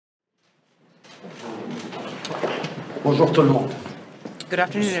Bonjour tout le monde. Good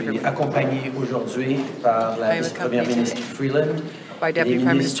afternoon, Je suis everyone. accompagné aujourd'hui par la vice-première ministre Freeland, By Deputy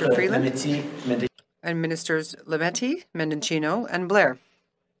Prime Minister Freeland Lametti, and Ministers Lametti, Mendocino, and Blair.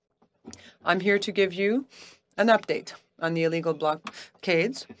 I'm here to give you an update on the illegal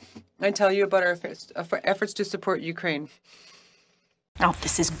blockades and tell you about our efforts to support Ukraine. Oh,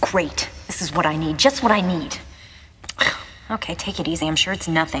 this is great. This is what I need, just what I need. Okay, take it easy. I'm sure it's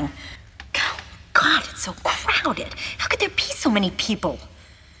nothing. God, it's so crowded. How could there be so many people?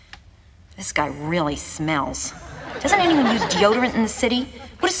 This guy really smells. Doesn't anyone use deodorant in the city?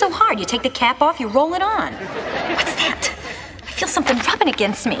 What is so hard? You take the cap off, you roll it on. What's that? I feel something rubbing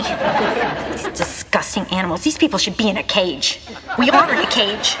against me. These disgusting animals. These people should be in a cage. We are in a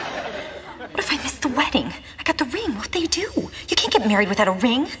cage. What if I miss the wedding? I got the ring. What do you do? You can't get married without a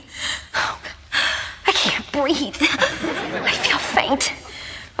ring. Oh, I can't breathe. I feel faint.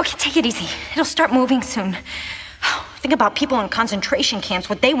 Okay, take it easy. It'll start moving soon. Think about people in concentration camps,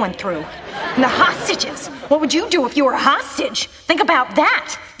 what they went through. And the hostages. What would you do if you were a hostage? Think about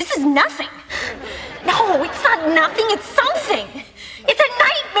that. This is nothing. No, it's not nothing. It's something. It's a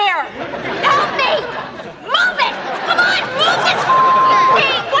nightmare. Help me. Move it. Come on, move this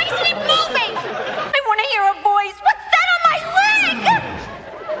thing. Why isn't it moving? I want to hear a voice. What's that on my leg?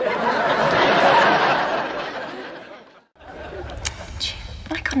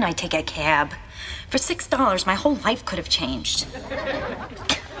 Why couldn't I take a cab? For $6, my whole life could have changed.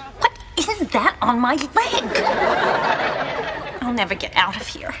 What is that on my leg? I'll never get out of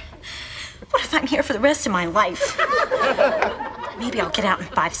here. What if I'm here for the rest of my life? Maybe I'll get out in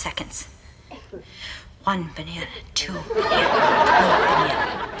 5 seconds. 1 banana, 2 banana, 3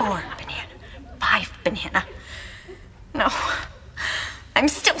 banana, 4 banana, 5 banana. No, I'm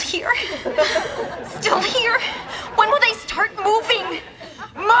still here. Still here. When will they start moving?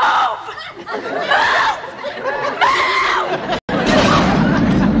 Move! Move! Move!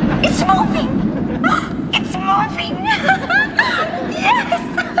 It's moving! It's moving! Yes!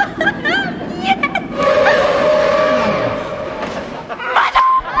 Yes! Mother!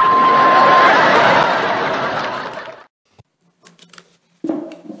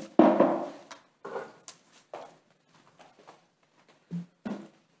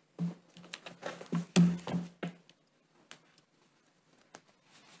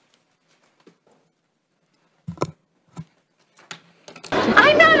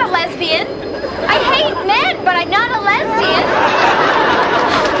 I'm not a lesbian. I hate men, but I'm not a lesbian.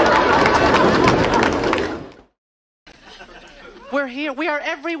 We're here. We are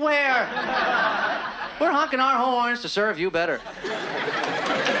everywhere. We're honking our horns to serve you better.